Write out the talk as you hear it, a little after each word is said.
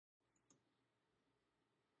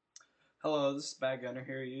Hello, this is Bad Gunner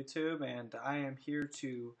here, YouTube, and I am here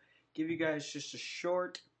to give you guys just a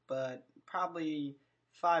short but probably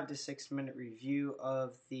 5 to 6 minute review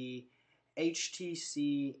of the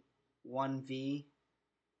HTC One V.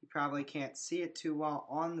 You probably can't see it too well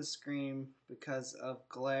on the screen because of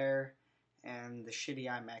glare and the shitty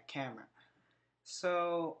iMac camera.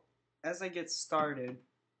 So, as I get started,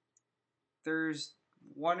 there's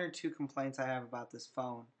one or two complaints I have about this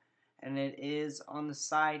phone, and it is on the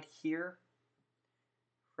side here.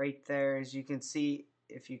 Right there, as you can see,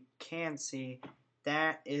 if you can see,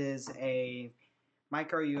 that is a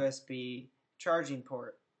micro USB charging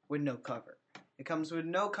port with no cover. It comes with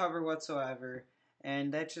no cover whatsoever,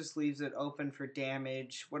 and that just leaves it open for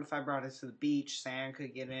damage. What if I brought it to the beach? Sand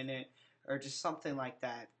could get in it, or just something like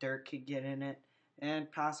that. Dirt could get in it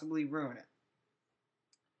and possibly ruin it.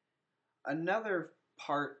 Another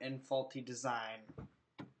part in faulty design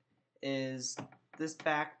is this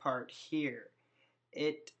back part here.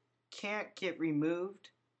 It can't get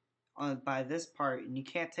removed by this part, and you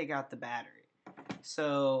can't take out the battery.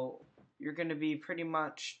 So you're going to be pretty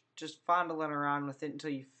much just fondling around with it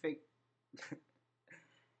until you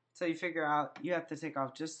figure out you have to take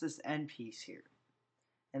off just this end piece here.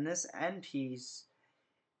 And this end piece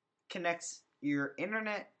connects your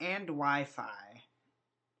internet and Wi-Fi,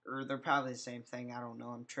 or they're probably the same thing. I don't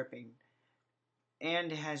know. I'm tripping.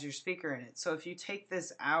 And it has your speaker in it. So if you take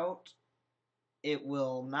this out, it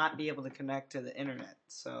will not be able to connect to the internet.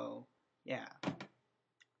 So, yeah.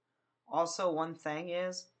 Also, one thing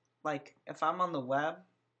is, like, if I'm on the web,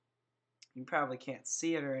 you probably can't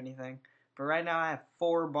see it or anything, but right now I have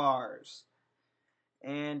 4 bars.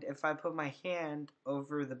 And if I put my hand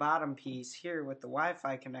over the bottom piece here with the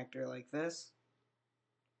Wi-Fi connector like this,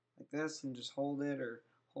 and just hold it,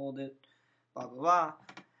 blah, blah, blah,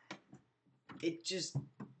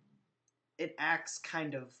 it acts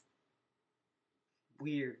kind of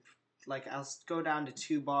weird. Like, I'll go down to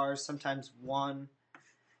 2 bars, sometimes 1,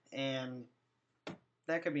 and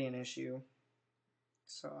that could be an issue.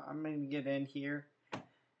 So I'm going to get in here.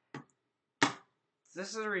 This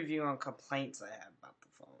is a review on complaints I have about the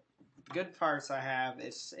phone. The good parts I have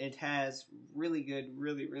is it has really good,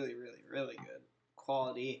 really good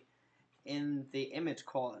quality in the image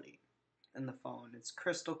quality in the phone. It's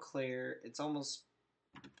crystal clear. It's almost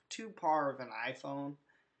to par of an iPhone.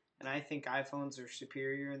 And I think iPhones are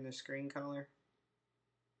superior in their screen color.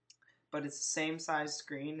 But it's the same size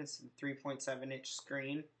screen. It's a 3.7 inch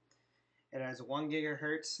screen. It has a 1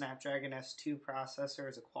 GHz Snapdragon S2 processor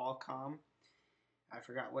as a Qualcomm. I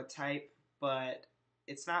forgot what type, but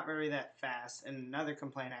it's not very that fast. And another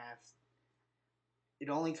complaint I have,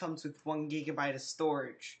 it only comes with 1 GB of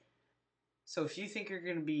storage. So if you think you're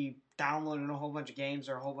going to be downloading a whole bunch of games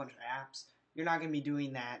or a whole bunch of apps, you're not going to be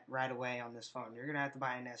doing that right away on this phone. You're going to have to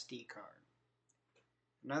buy an SD card.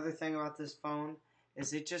 Another thing about this phone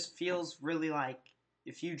is it just feels really like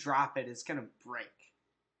if you drop it, it's going to break.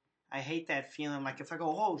 I hate that feeling. Like if I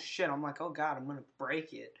go, oh shit, I'm like, oh god, I'm going to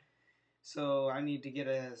break it. So I need to get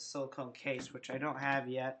a silicone case, which I don't have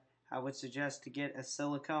yet. I would suggest to get a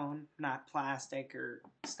silicone, not plastic or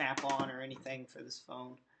snap-on or anything for this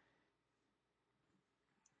phone.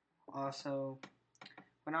 Also,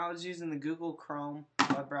 when I was using the Google Chrome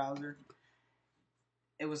web browser,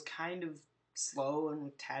 it was kind of slow and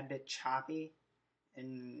a tad bit choppy,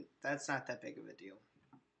 and that's not that big of a deal,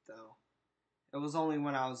 though. It was only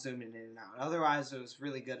when I was zooming in and out. Otherwise, it was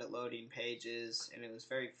really good at loading pages, and it was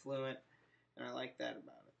very fluent, and I like that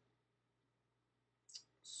about it.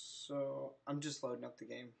 So, I'm just loading up the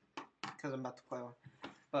game, because I'm about to play one.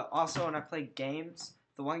 But also, when I play games,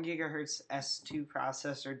 the 1 GHz S2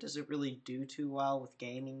 processor doesn't really do too well with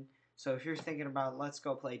gaming. So if you're thinking about, let's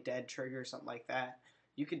go play Dead Trigger or something like that,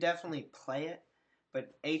 you could definitely play it,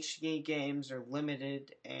 but HD games are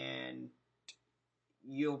limited, and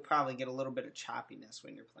you'll probably get a little bit of choppiness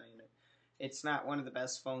when you're playing it. It's not one of the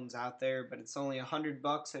best phones out there, but it's only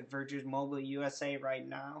 $100 at Virgin Mobile USA right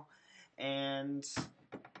now, and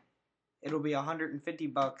it'll be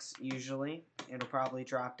 $150 usually. It'll probably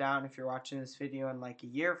drop down if you're watching this video in like a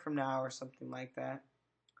year from now or something like that.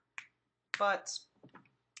 But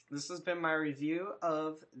this has been my review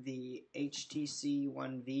of the HTC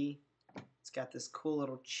One V. It's got this cool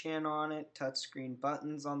little chin on it, touchscreen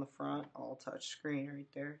buttons on the front, all touchscreen right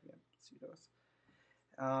there. Yep, see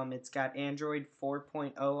those. It's got Android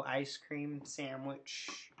 4.0 ice cream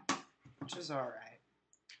sandwich, which is alright.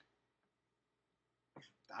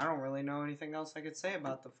 I don't really know anything else I could say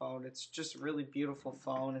about the phone. It's just a really beautiful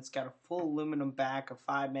phone. It's got a full aluminum back, a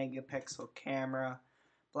 5 megapixel camera,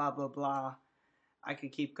 blah blah blah. I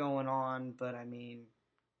could keep going on, but I mean,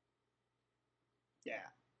 yeah.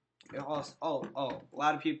 a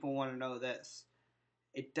lot of people want to know this.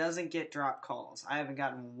 It doesn't get drop calls. I haven't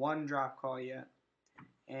gotten one drop call yet.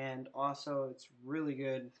 And also, it's really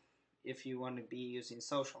good if you want to be using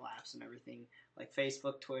social apps and everything, like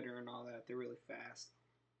Facebook, Twitter, and all that. They're really fast.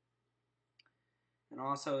 And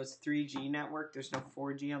also, it's 3G network. There's no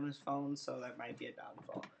 4G on this phone, so that might be a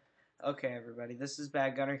downfall. Okay, everybody, this is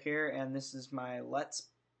Bad Gunner here, and this is my let's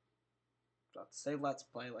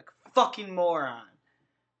play like a fucking moron.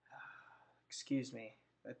 Excuse me.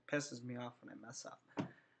 That pisses me off when I mess up.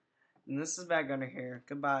 And this is Bad Gunner here.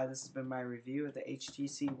 Goodbye. This has been my review of the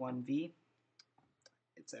HTC One V.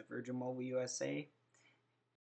 It's at Virgin Mobile USA.